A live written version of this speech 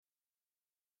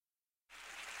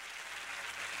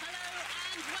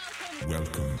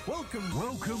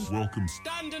Welcome.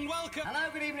 Stand and welcome. Hello,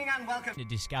 good evening and welcome To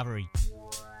Discovery.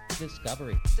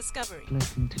 Discovery.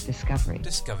 Listen to Discovery.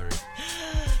 Discovery.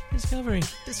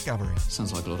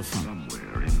 Sounds like a lot of fun.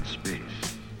 Somewhere in space,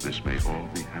 this may all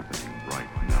be happening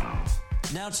right now.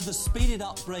 Now, to the speeded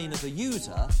up brain of a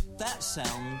user, that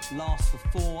sound lasts for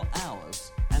 4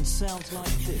 hours and sounds like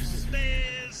this.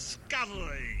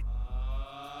 Discovery.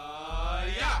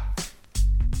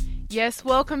 Yes,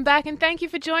 welcome back and thank you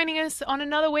for joining us on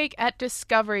another week at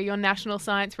Discovery, your national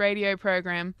science radio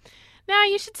program. Now,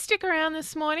 you should stick around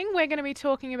this morning. We're going to be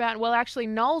talking about, well, actually,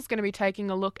 Noel's going to be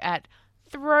taking a look at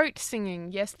throat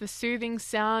singing. Yes, the soothing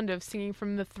sound of singing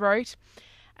from the throat.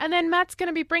 And then Matt's going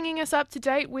to be bringing us up to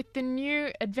date with the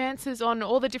new advances on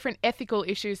all the different ethical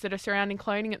issues that are surrounding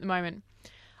cloning at the moment.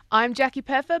 I'm Jackie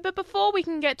Peffer, but before we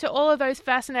can get to all of those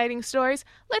fascinating stories,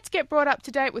 let's get brought up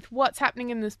to date with what's happening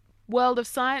in the world of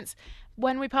science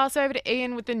when we pass over to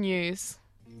Ian with the news.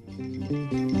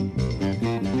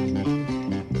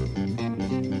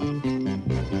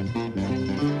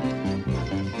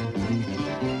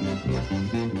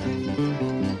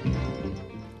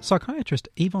 Psychiatrist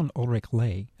Yvonne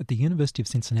Ulrich-Ley at the University of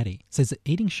Cincinnati says that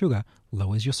eating sugar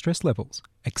lowers your stress levels,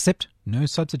 except no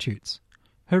substitutes.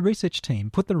 Her research team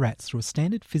put the rats through a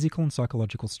standard physical and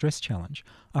psychological stress challenge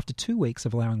after 2 weeks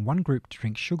of allowing one group to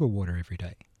drink sugar water every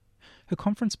day. Her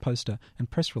conference poster and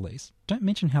press release don't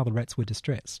mention how the rats were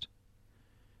distressed.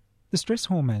 The stress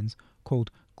hormones,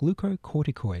 called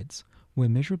glucocorticoids, were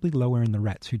measurably lower in the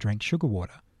rats who drank sugar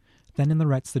water than in the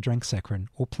rats that drank saccharin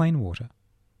or plain water.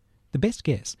 The best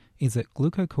guess is that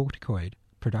glucocorticoid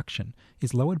production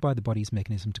is lowered by the body's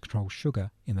mechanism to control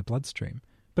sugar in the bloodstream,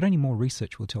 but only more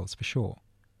research will tell us for sure.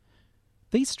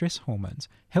 These stress hormones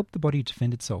help the body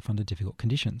defend itself under difficult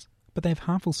conditions, but they have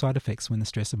harmful side effects when the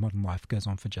stress of modern life goes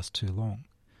on for just too long.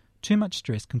 Too much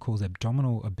stress can cause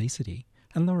abdominal obesity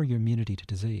and lower your immunity to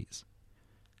disease.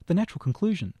 The natural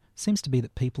conclusion seems to be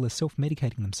that people are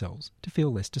self-medicating themselves to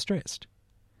feel less distressed.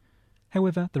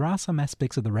 However, there are some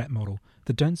aspects of the rat model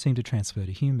that don't seem to transfer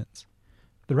to humans.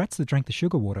 The rats that drank the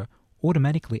sugar water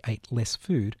automatically ate less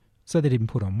food, so they didn't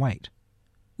put on weight.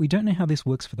 We don't know how this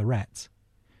works for the rats.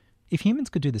 If humans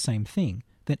could do the same thing,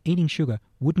 then eating sugar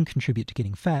wouldn't contribute to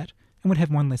getting fat and would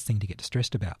have one less thing to get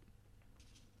distressed about.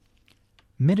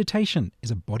 Meditation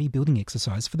is a bodybuilding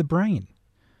exercise for the brain.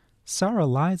 Sarah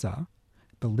Liza,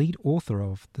 the lead author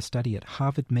of the study at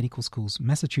Harvard Medical School's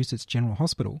Massachusetts General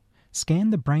Hospital,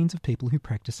 scanned the brains of people who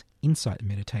practice insight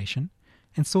meditation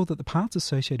and saw that the parts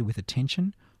associated with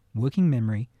attention, working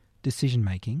memory,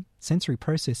 decision-making, sensory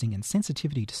processing and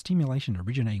sensitivity to stimulation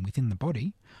originating within the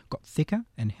body got thicker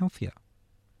and healthier.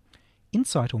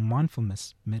 Insight or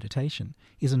mindfulness meditation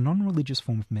is a non-religious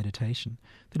form of meditation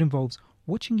that involves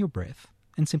watching your breath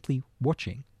and simply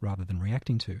watching, rather than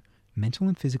reacting to, mental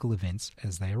and physical events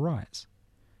as they arise.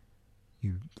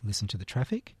 You listen to the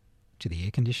traffic, to the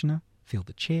air conditioner, feel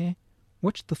the chair,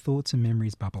 watch the thoughts and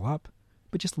memories bubble up,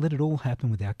 but just let it all happen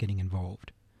without getting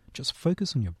involved. Just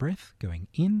focus on your breath going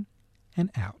in and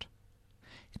out.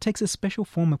 It takes a special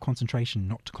form of concentration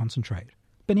not to concentrate,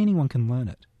 but anyone can learn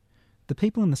it. The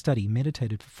people in the study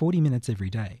meditated for 40 minutes every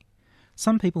day.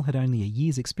 Some people had only a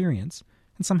year's experience,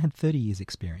 and some had 30 years'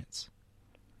 experience.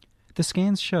 The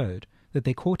scans showed that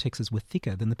their cortexes were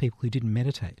thicker than the people who didn't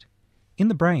meditate. In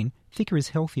the brain, thicker is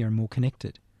healthier and more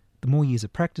connected. The more years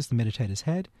of practice the meditators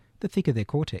had, the thicker their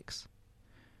cortex.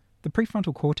 The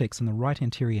prefrontal cortex and the right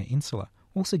anterior insula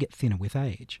also get thinner with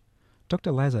age.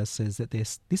 Dr. Lazar says that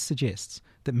this suggests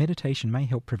that meditation may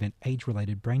help prevent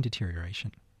age-related brain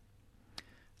deterioration.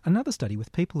 Another study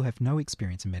with people who have no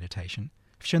experience in meditation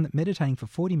have shown that meditating for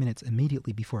 40 minutes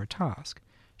immediately before a task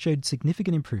showed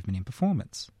significant improvement in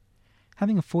performance.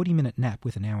 Having a 40-minute nap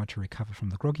with an hour to recover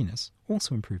from the grogginess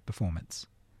also improved performance.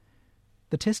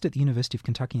 The test at the University of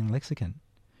Kentucky in Lexington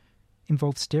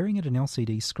involved staring at an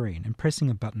LCD screen and pressing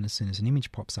a button as soon as an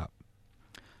image pops up.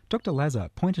 Dr. Lazar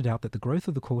pointed out that the growth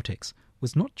of the cortex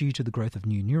was not due to the growth of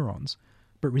new neurons,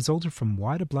 but resulted from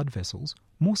wider blood vessels,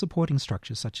 more supporting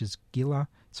structures such as glia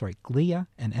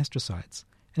and astrocytes,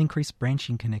 and increased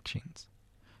branching connections.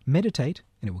 Meditate,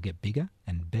 and it will get bigger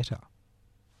and better.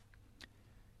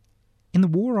 In the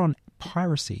war on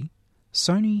piracy,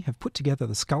 Sony have put together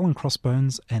the Skull and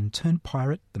Crossbones and turned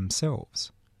pirate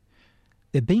themselves.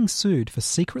 They're being sued for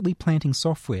secretly planting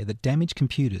software that damaged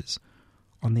computers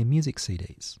on their music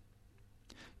CDs.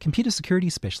 Computer security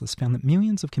specialists found that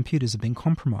millions of computers have been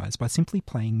compromised by simply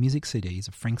playing music CDs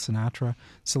of Frank Sinatra,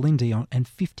 Celine Dion, and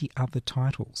 50 other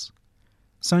titles.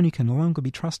 Sony can no longer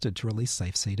be trusted to release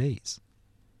safe CDs.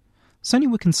 Sony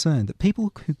were concerned that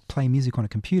people who play music on a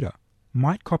computer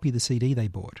might copy the CD they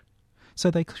bought, So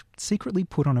they secretly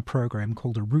put on a program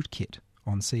called a rootkit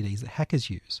on CDs that hackers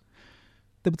use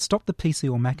that would stop the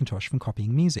PC or Macintosh from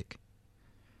copying music.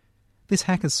 This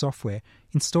hacker's software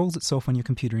installs itself on your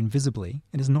computer invisibly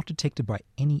and is not detected by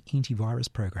any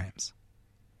antivirus programs.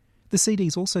 The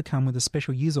CDs also come with a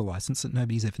special user license that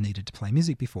nobody's ever needed to play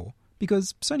music before,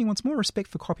 because Sony wants more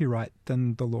respect for copyright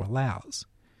than the law allows.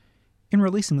 In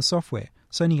releasing the software,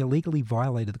 Sony illegally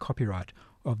violated the copyright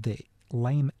of the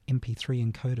lame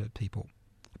MP3 encoder people.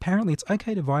 Apparently it's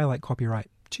okay to violate copyright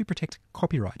to protect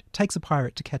copyright. It takes a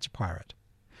pirate to catch a pirate.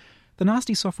 The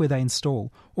nasty software they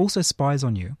install also spies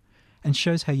on you and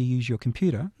shows how you use your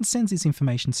computer and sends this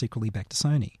information secretly back to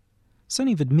Sony. Sony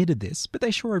have admitted this, but they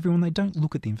assure everyone they don't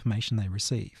look at the information they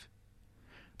receive.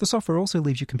 The software also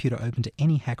leaves your computer open to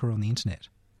any hacker on the internet.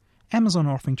 Amazon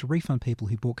are offering to refund people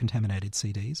who bought contaminated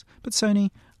CDs, but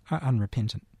Sony are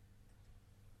unrepentant.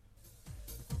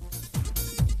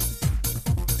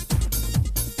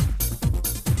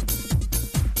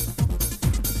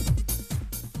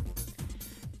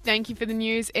 Thank you for the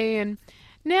news, Ian.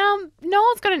 Now,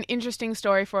 Noel's got an interesting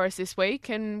story for us this week,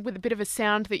 and with a bit of a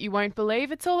sound that you won't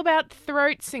believe. It's all about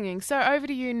throat singing. So over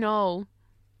to you, Noel.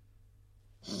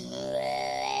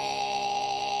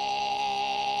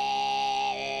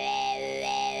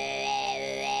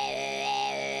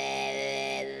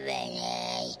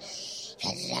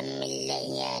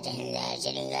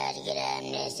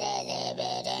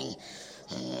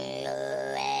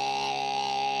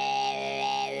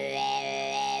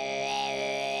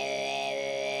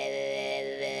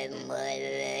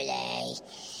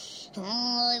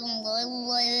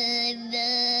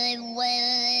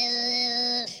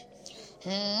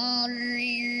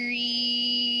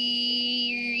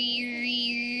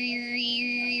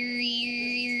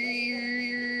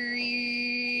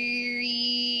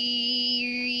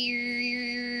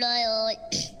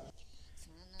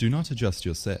 Do not adjust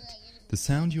your set. The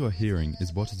sound you are hearing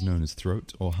is what is known as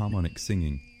throat or harmonic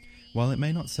singing. While it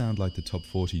may not sound like the top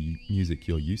 40 music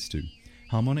you're used to,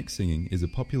 harmonic singing is a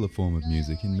popular form of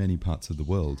music in many parts of the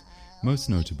world, most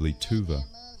notably Tuva.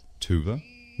 Tuva?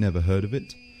 Never heard of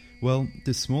it? Well,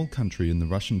 this small country in the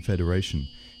Russian Federation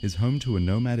is home to a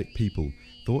nomadic people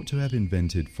thought to have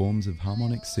invented forms of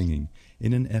harmonic singing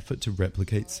in an effort to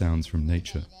replicate sounds from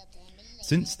nature.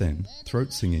 Since then,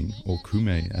 throat singing, or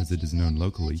kume as it is known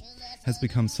locally, has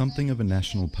become something of a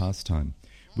national pastime,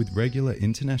 with regular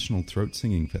international throat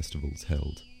singing festivals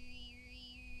held.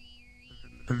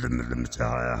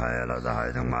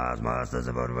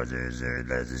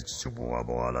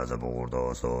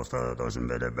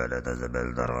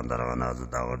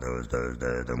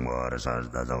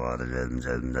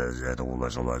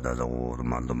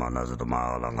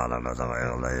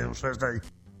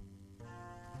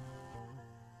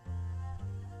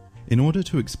 In order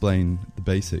to explain the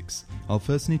basics, I'll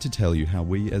first need to tell you how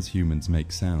we as humans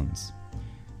make sounds.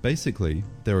 Basically,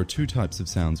 there are two types of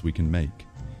sounds we can make.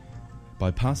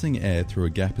 By passing air through a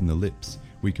gap in the lips,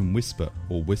 we can whisper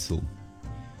or whistle.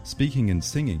 Speaking and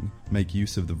singing make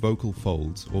use of the vocal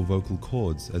folds or vocal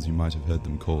cords, as you might have heard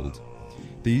them called.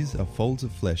 These are folds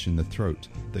of flesh in the throat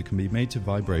that can be made to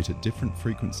vibrate at different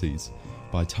frequencies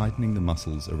by tightening the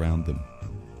muscles around them.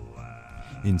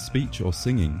 In speech or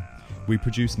singing, we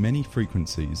produce many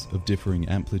frequencies of differing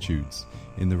amplitudes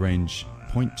in the range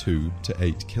 0.2 to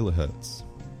 8 kHz.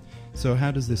 So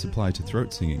how does this apply to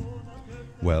throat singing?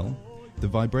 Well, the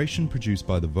vibration produced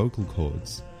by the vocal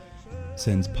cords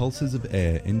sends pulses of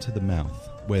air into the mouth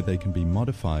where they can be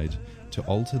modified to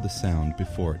alter the sound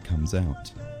before it comes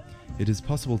out. It is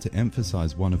possible to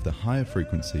emphasize one of the higher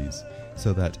frequencies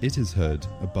so that it is heard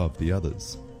above the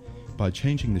others. By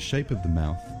changing the shape of the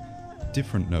mouth,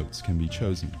 different notes can be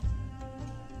chosen.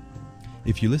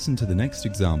 If you listen to the next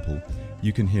example,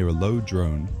 you can hear a low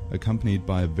drone accompanied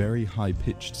by a very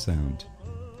high-pitched sound.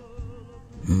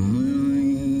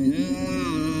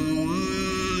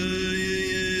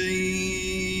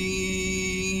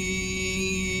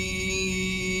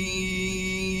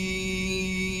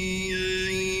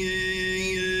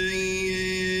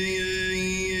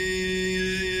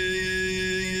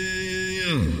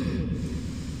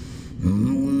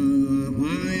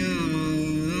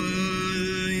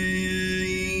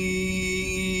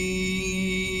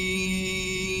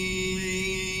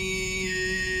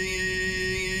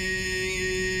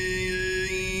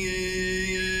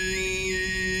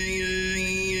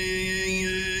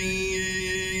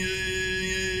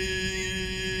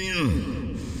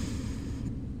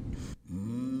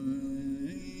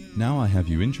 Now I have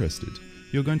you interested.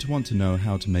 You're going to want to know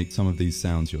how to make some of these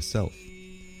sounds yourself.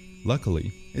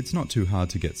 Luckily, it's not too hard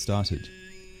to get started.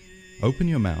 Open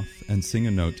your mouth and sing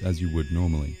a note as you would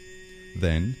normally.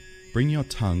 Then, Bring your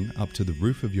tongue up to the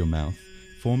roof of your mouth,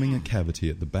 forming a cavity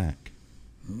at the back.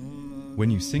 When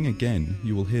you sing again,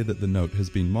 you will hear that the note has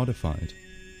been modified.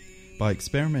 By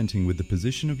experimenting with the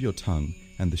position of your tongue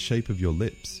and the shape of your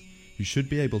lips, you should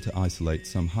be able to isolate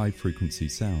some high-frequency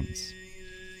sounds.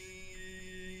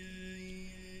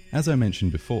 As I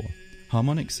mentioned before,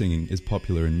 harmonic singing is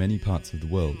popular in many parts of the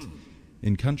world.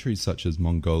 In countries such as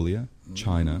Mongolia,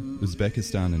 China,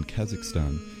 Uzbekistan and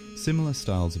Kazakhstan, similar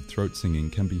styles of throat singing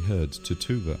can be heard to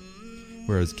tuba,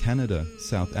 whereas Canada,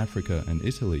 South Africa and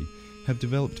Italy have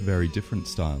developed very different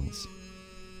styles.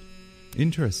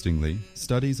 Interestingly,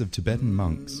 studies of Tibetan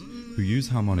monks who use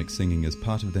harmonic singing as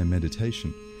part of their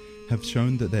meditation have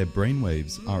shown that their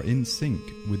brainwaves are in sync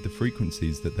with the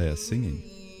frequencies that they are singing.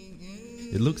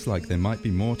 It looks like there might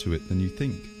be more to it than you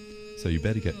think, so you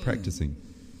better get practicing.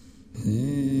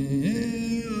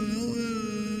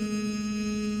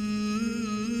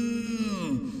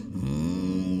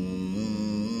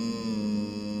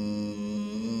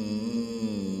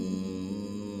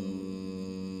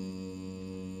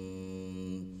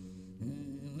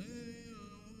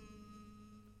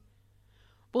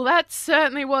 Well, that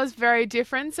certainly was very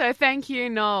different, so thank you,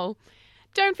 Noel.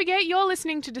 Don't forget, you're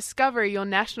listening to Discovery, your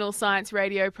national science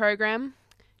radio program.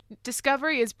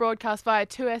 Discovery is broadcast via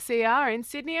 2SER in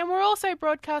Sydney, and we're also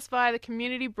broadcast via the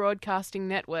Community Broadcasting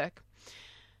Network.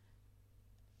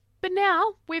 But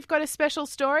now, we've got a special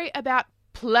story about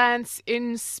plants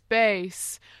in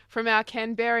space from our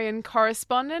Canberrian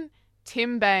correspondent,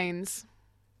 Tim Baines.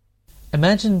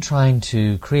 Imagine trying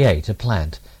to create a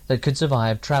plant that could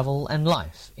survive travel and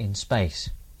life in space.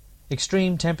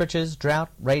 Extreme temperatures, drought,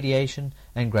 radiation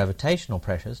and gravitational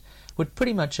pressures would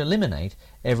pretty much eliminate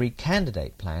every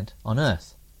candidate plant on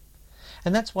Earth.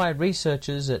 And that's why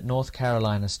researchers at North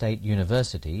Carolina State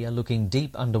University are looking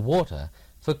deep underwater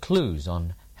for clues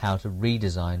on how to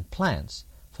redesign plants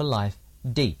for life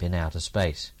deep in outer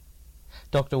space.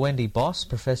 Dr. Wendy Boss,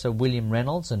 Professor William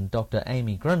Reynolds and Dr.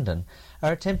 Amy Grunden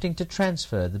are attempting to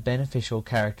transfer the beneficial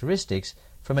characteristics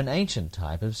from an ancient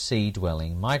type of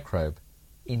sea-dwelling microbe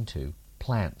into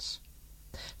plants.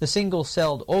 The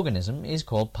single-celled organism is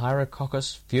called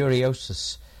Pyrococcus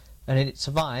furiosus, and it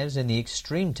survives in the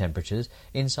extreme temperatures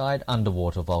inside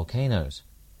underwater volcanoes.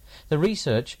 The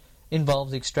research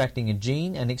involves extracting a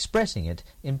gene and expressing it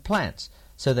in plants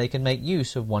so they can make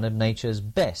use of one of nature's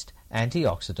best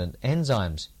antioxidant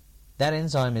enzymes. That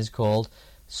enzyme is called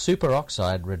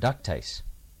superoxide reductase.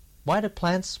 Why do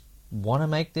plants want to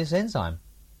make this enzyme?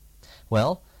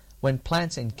 Well, when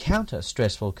plants encounter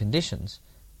stressful conditions,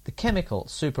 the chemical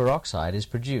superoxide is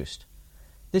produced.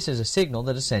 This is a signal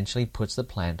that essentially puts the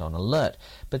plant on alert,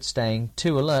 but staying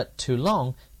too alert too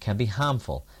long can be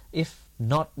harmful. If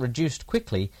not reduced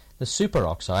quickly, the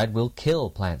superoxide will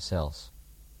kill plant cells.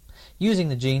 Using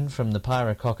the gene from the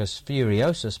Pyrococcus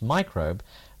furiosus microbe,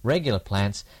 regular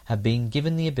plants have been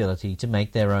given the ability to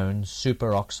make their own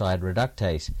superoxide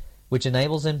reductase, which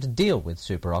enables them to deal with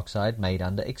superoxide made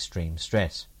under extreme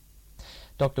stress.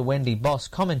 Dr. Wendy Boss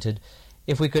commented,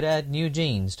 "If we could add new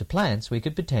genes to plants, we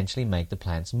could potentially make the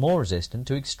plants more resistant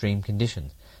to extreme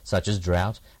conditions, such as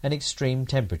drought and extreme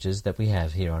temperatures that we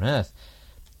have here on Earth,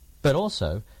 but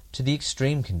also to the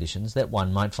extreme conditions that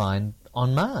one might find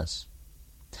on Mars."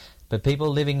 But people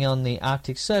living on the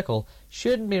Arctic Circle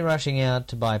shouldn't be rushing out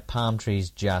to buy palm trees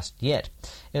just yet.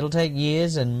 It'll take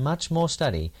years and much more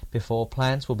study before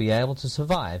plants will be able to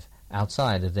survive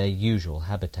outside of their usual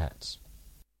habitats.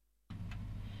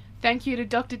 Thank you to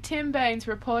Dr. Tim Baines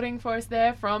reporting for us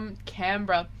there from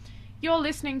Canberra. You're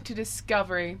listening to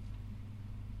Discovery.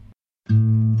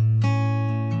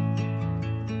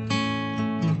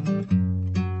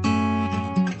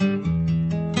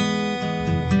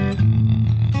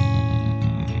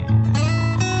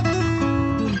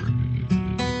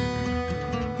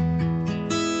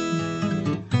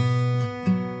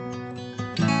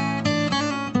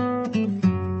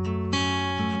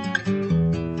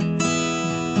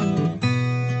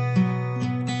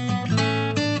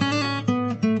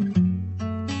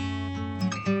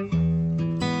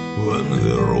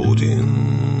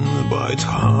 Bites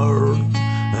hard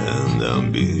and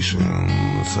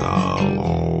ambitions are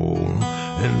low,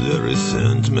 and the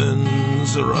resentment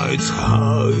rides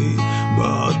high,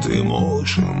 but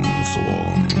emotions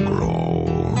won't grow.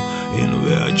 And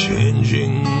we are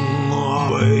changing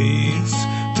our ways,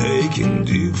 taking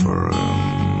different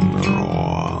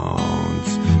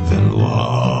roads. Then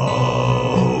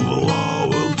love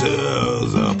will tear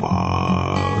us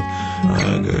apart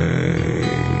again.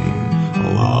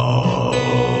 Love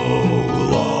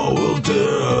will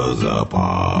tear us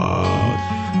apart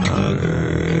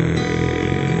again.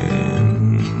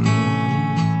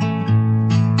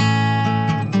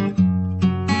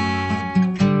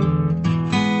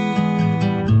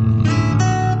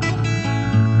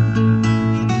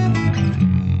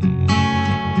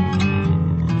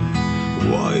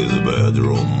 his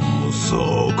bedroom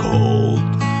so cold,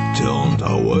 turned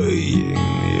away in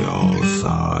your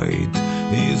sight.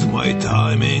 Is my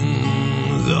timing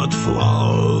that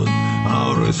flawed?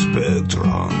 Our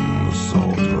spectrum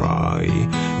so dry,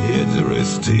 yet there is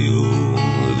still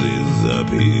this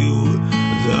appeal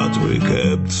that we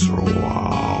kept through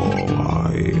our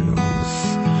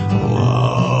lives.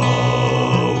 Love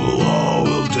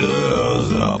will tear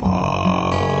us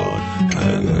apart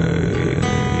again.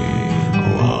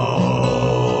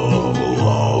 Love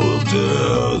will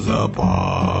tear us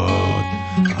apart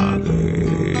again.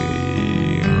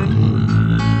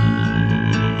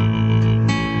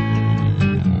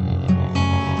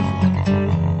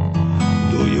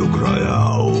 Cry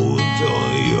out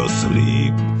on your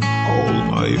sleep, all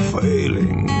my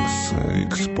failings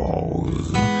expose.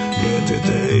 Get a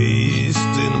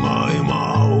taste in my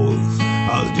mouth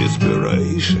as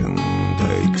desperation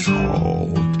takes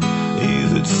hold.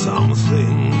 Is it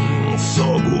something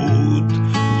so good,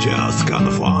 just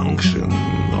can't function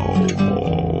no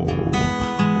more?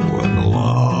 When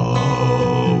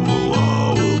love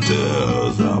will tear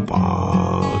us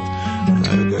apart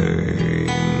again.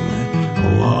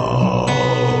 Love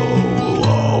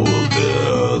will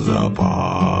tear us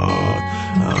apart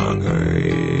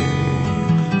again.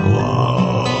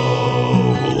 Love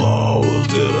will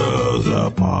tear us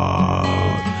apart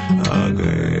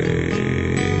again.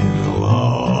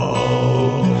 Love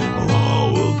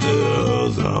will tear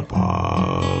us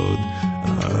apart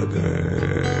again.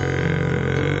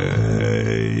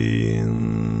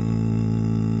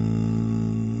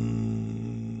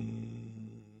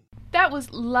 That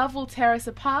was Love Will Tear Us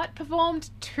Apart, performed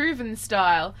Tuvan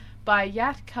style by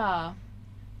Yat Kar.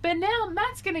 But now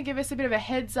Matt's going to give us a bit of a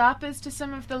heads up as to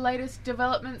some of the latest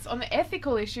developments on the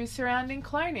ethical issues surrounding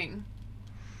cloning.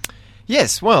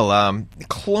 Yes, well,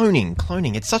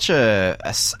 cloning. It's such a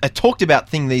talked about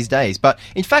thing these days, but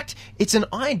in fact, it's an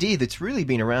idea that's really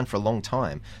been around for a long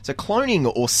time. So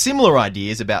cloning or similar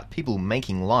ideas about people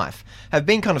making life have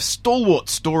been kind of stalwart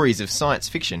stories of science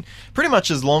fiction, pretty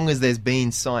much as long as there's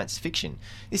been science fiction.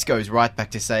 This goes right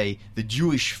back to, say, the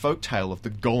Jewish folktale of the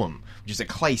Golem, which is a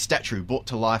clay statue brought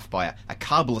to life by a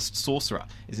Kabbalist sorcerer,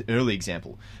 is an early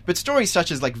example. But stories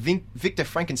such as like Victor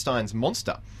Frankenstein's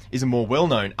monster is a more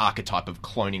well-known archetype of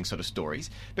cloning sort of stories.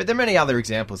 But there are many other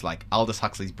examples like Aldous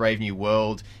Huxley's Brave New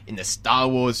World, in the Star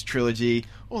Wars trilogy,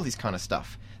 all this kind of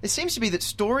stuff. There seems to be that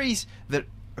stories that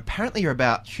apparently are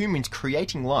about humans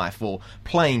creating life, or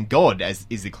playing God, as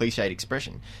is the cliched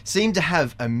expression, seem to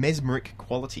have a mesmeric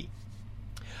quality.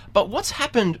 But what's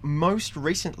happened most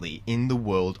recently in the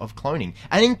world of cloning,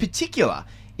 and in particular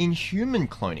in human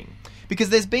cloning? Because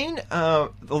there's been,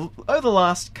 over the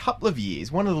last couple of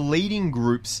years, one of the leading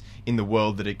groups in the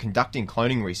world that are conducting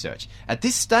cloning research. At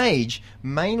this stage,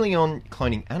 mainly on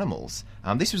cloning animals.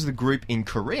 This was the group in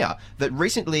Korea that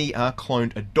recently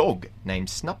cloned a dog named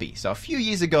Snuppy. So a few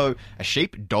years ago, a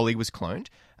sheep, Dolly, was cloned.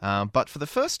 But for the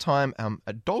first time,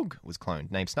 a dog was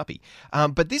cloned named Snuppy.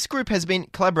 But this group has been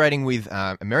collaborating with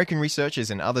American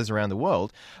researchers and others around the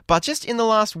world. But just in the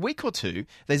last week or two,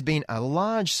 there's been a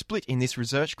large split in this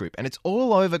research group, and it's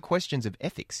all over questions of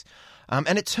ethics.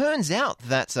 And it turns out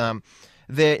that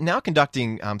they're now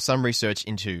conducting some research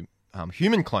into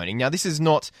human cloning. Now, this is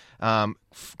not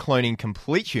cloning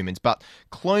complete humans, but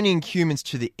cloning humans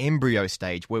to the embryo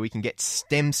stage, where we can get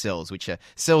stem cells, which are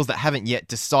cells that haven't yet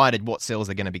decided what cells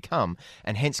they're going to become,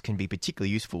 and hence can be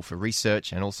particularly useful for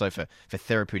research and also for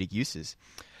therapeutic uses.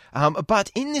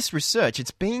 But in this research,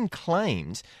 it's been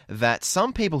claimed that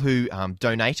some people who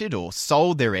donated or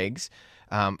sold their eggs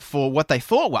for what they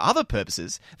thought were other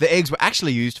purposes, the eggs were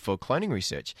actually used for cloning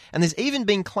research. And there's even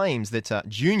been claims that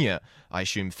junior, I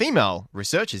assume female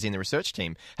researchers in the research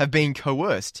team have been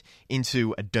coerced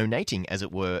into donating, as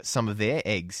it were, some of their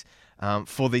eggs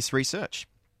for this research.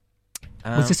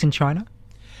 Was this in China?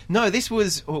 No, this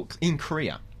was in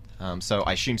Korea. So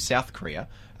I assume South Korea,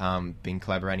 been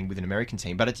collaborating with an American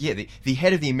team. But the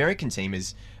head of the American team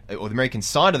or the American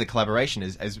side of the collaboration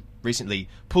has recently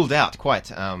pulled out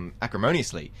quite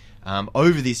acrimoniously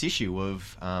over this issue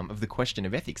of the question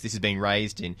of ethics. This has been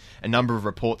raised in a number of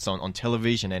reports on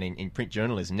television and in print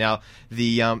journalism. Now,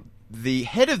 the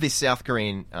head of this South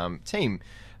Korean team,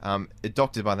 a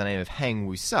doctor by the name of Hang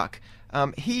Woo-suk,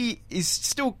 he is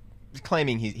still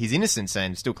claiming his innocence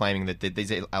and still claiming that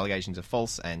these allegations are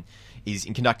false, and is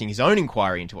conducting his own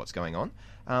inquiry into what's going on.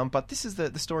 But this is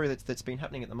the story that's been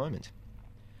happening at the moment.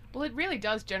 Well, it really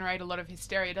does generate a lot of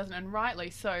hysteria, doesn't it? And rightly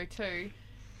so, too.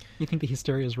 You think the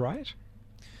hysteria is right?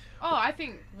 Oh, I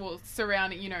think,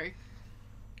 surrounding,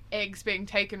 eggs being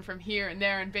taken from here and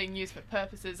there and being used for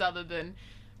purposes other than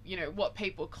what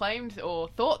people claimed or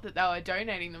thought that they were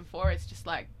donating them for. It's just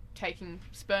like taking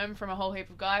sperm from a whole heap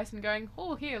of guys and going,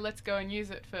 oh, here, let's go and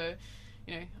use it for,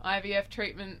 IVF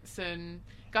treatments, and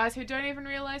guys who don't even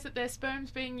realise that their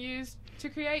sperm's being used to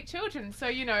create children. So,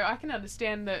 I can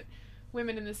understand that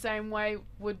women in the same way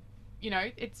would,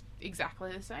 it's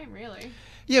exactly the same, really.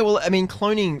 Yeah, well, I mean,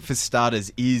 cloning, for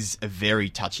starters, is a very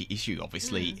touchy issue,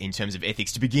 obviously, in terms of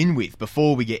ethics to begin with,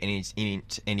 before we get into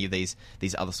any of these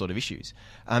other sort of issues.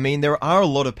 I mean, there are a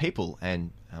lot of people,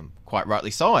 and quite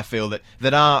rightly so, I feel,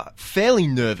 that are fairly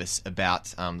nervous about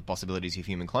the possibilities of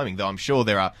human cloning, though I'm sure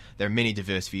there are many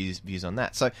diverse views on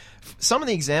that. So, some of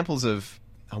the examples of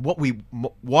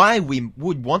why we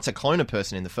would want to clone a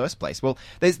person in the first place, well,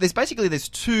 there's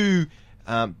two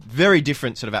very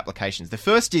different sort of applications. The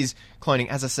first is cloning,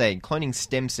 as I say, cloning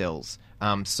stem cells,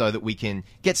 so that we can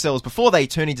get cells before they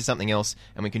turn into something else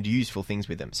and we can do useful things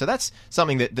with them. So that's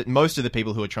something that most of the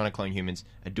people who are trying to clone humans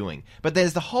are doing. But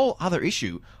there's the whole other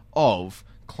issue of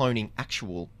cloning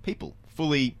actual people,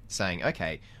 fully saying,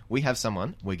 okay, we have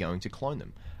someone, we're going to clone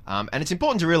them. And it's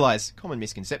important to realise, common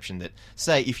misconception, that,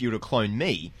 say, if you were to clone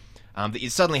me, that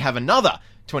you'd suddenly have another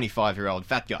 25-year-old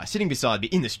fat guy sitting beside me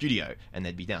in the studio, and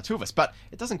there'd be now two of us. But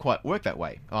it doesn't quite work that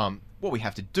way. What we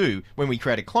have to do when we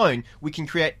create a clone, we can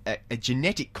create a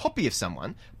genetic copy of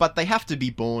someone, but they have to be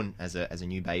born as a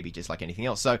new baby, just like anything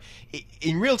else. So,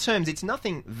 in real terms, it's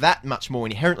nothing that much more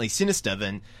inherently sinister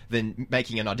than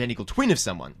making an identical twin of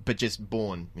someone, but just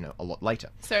born, a lot later.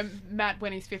 So Matt,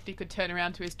 when he's 50, could turn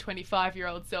around to his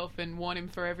 25-year-old self and warn him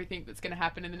for everything that's going to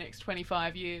happen in the next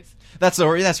 25 years. That's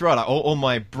right. All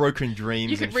my broken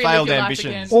dreams and failed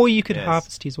ambitions. Or you could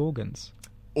harvest his organs.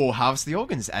 Or harvest the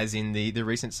organs, as in the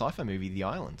recent sci-fi movie The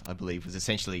Island, I believe, was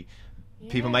essentially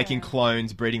people making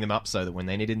clones, breeding them up so that when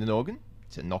they needed an organ,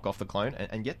 to knock off the clone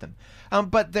and get them.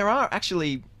 But there are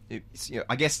actually,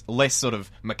 I guess, less sort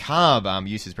of macabre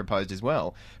uses proposed as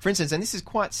well. For instance, and this is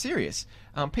quite serious,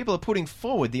 people are putting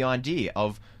forward the idea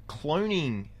of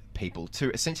cloning people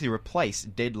to essentially replace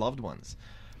dead loved ones.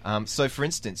 So, for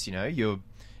instance, you're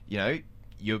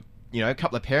a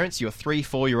couple of parents, your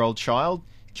 3-4-year-old child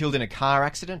killed in a car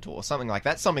accident or something like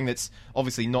that, something that's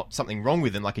obviously not something wrong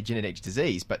with them, like a genetic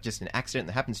disease, but just an accident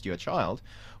that happens to your child.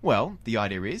 Well, the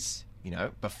idea is,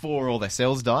 before all their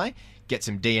cells die, get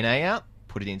some DNA out,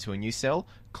 put it into a new cell,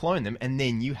 clone them, and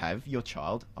then you have your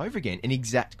child over again, an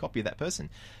exact copy of that person.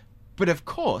 But of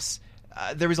course,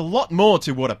 there is a lot more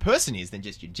to what a person is than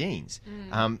just your genes.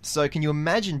 So can you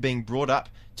imagine being brought up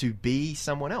to be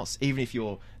someone else, even if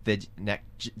you're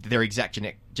their exact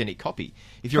genetic copy?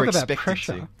 If you're expected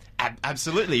to,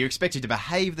 absolutely, you're expected to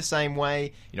behave the same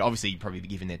way. Obviously, you'd probably be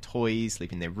given their toys,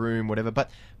 sleep in their room, whatever. But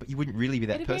you wouldn't really be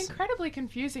that person. It'd be incredibly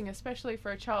confusing, especially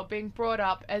for a child being brought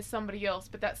up as somebody else,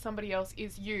 but that somebody else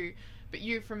is you, but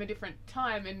you from a different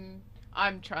time. And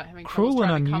I'm having cruel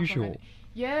and unusual.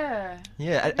 Yeah.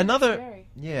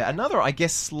 Another, I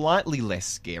guess, slightly less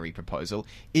scary proposal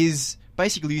is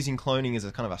basically using cloning as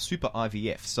a kind of a super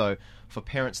IVF. So for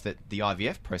parents that the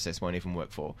IVF process won't even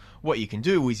work for, what you can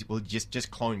do is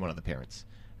just clone one of the parents.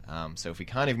 So if we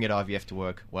can't even get IVF to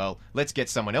work, well, let's get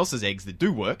someone else's eggs that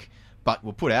do work, but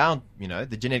we'll put our,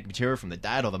 the genetic material from the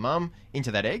dad or the mum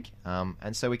into that egg,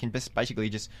 and so we can basically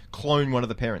just clone one of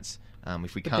the parents.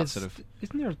 If we can't sort of...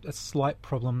 Isn't there a slight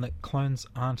problem that clones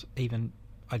aren't even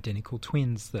identical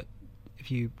twins, that if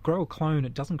you grow a clone,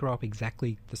 it doesn't grow up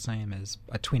exactly the same as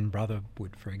a twin brother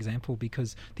would, for example,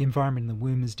 because the environment in the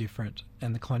womb is different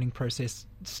and the cloning process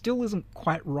still isn't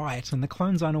quite right and the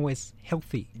clones aren't always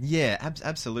healthy. Yeah,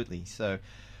 absolutely. So,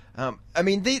 I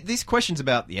mean, these questions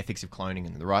about the ethics of cloning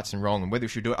and the rights and wrong and whether we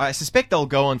should do it, I suspect they'll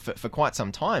go on for quite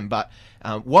some time, but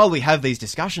while we have these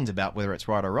discussions about whether it's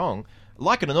right or wrong,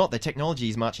 like it or not, the technology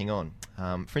is marching on.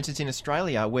 For instance, in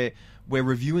Australia, we're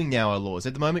reviewing now our laws.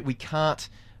 At the moment, we can't.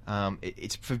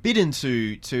 It's forbidden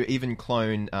to even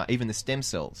clone even the stem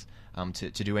cells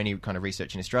to do any kind of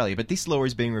research in Australia. But this law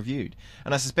is being reviewed,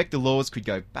 and I suspect the laws could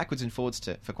go backwards and forwards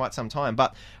for quite some time.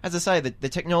 But as I say, the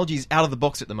technology is out of the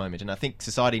box at the moment, and I think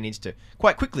society needs to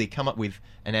quite quickly come up with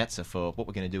an answer for what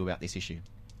we're going to do about this issue.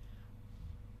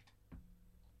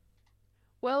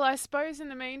 Well, I suppose in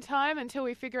the meantime, until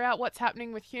we figure out what's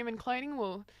happening with human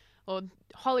cloning,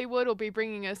 Hollywood will be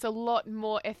bringing us a lot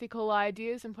more ethical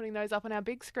ideas and putting those up on our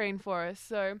big screen for us.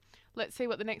 So let's see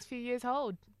what the next few years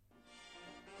hold.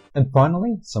 And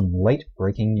finally, some late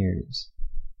breaking news.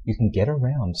 You can get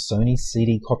around Sony's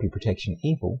CD copy protection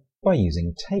evil by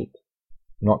using tape.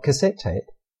 Not cassette tape,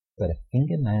 but a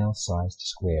fingernail-sized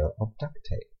square of duct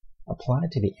tape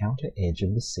applied to the outer edge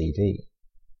of the CD.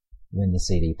 When the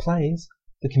CD plays,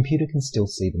 the computer can still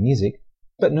see the music,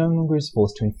 but no longer is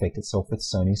forced to infect itself with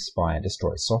Sony's spy and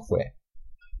destroy software.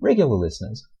 Regular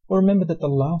listeners will remember that the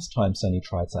last time Sony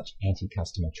tried such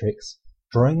anti-customer tricks,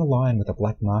 drawing a line with a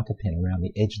black marker pen around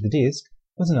the edge of the disc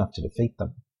was enough to defeat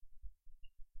them.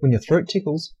 When your throat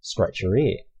tickles, scratch your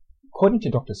ear. According to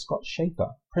Dr. Scott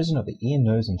Schaefer, president of the Ear,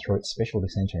 Nose and Throat Specialty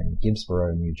Center in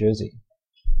Gibbsboro, New Jersey,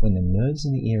 when the nerves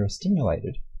in the ear are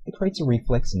stimulated, it creates a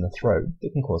reflex in the throat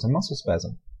that can cause a muscle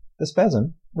spasm. The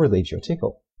spasm relieves your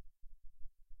tickle.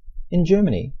 In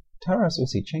Germany, Taras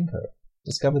Usichenko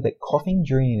discovered that coughing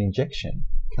during an injection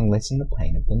can lessen the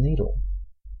pain of the needle.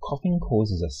 Coughing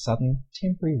causes a sudden,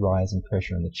 temporary rise in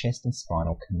pressure in the chest and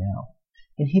spinal canal,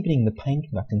 inhibiting the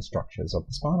pain-conducting structures of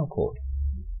the spinal cord.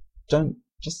 Don't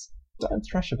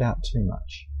thrash about too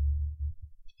much.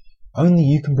 Only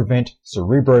you can prevent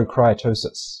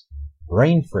cerebrocritosis.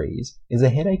 Brain freeze is a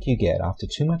headache you get after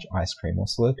too much ice cream or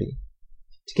Slurpee.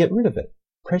 To get rid of it,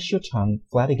 press your tongue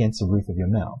flat against the roof of your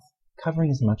mouth,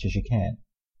 covering as much as you can.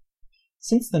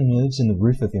 Since the nerves in the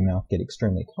roof of your mouth get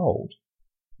extremely cold,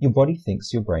 your body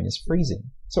thinks your brain is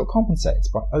freezing, so it compensates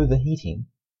by overheating,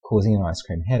 causing an ice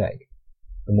cream headache.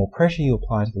 The more pressure you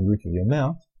apply to the roof of your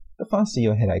mouth, the faster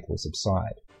your headache will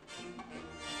subside.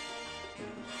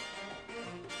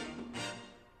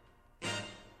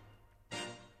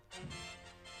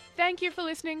 Thank you for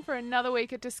listening for another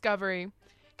week at Discovery.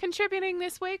 Contributing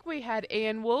this week we had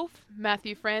Ian Wolfe,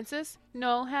 Matthew Francis,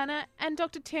 Noel Hanna and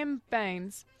Dr. Tim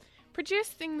Baines.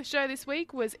 Producing the show this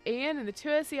week was Ian in the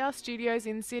 2SER studios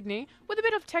in Sydney, with a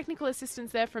bit of technical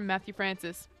assistance there from Matthew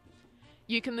Francis.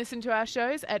 You can listen to our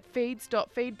shows at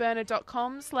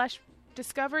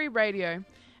feeds.feedburner.com/Discovery Radio,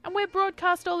 and we're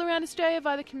broadcast all around Australia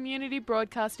via the Community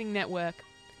Broadcasting Network.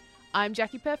 I'm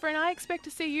Jackie Peffer and I expect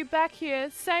to see you back here,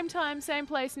 same time, same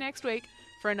place next week,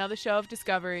 for another show of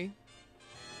Discovery.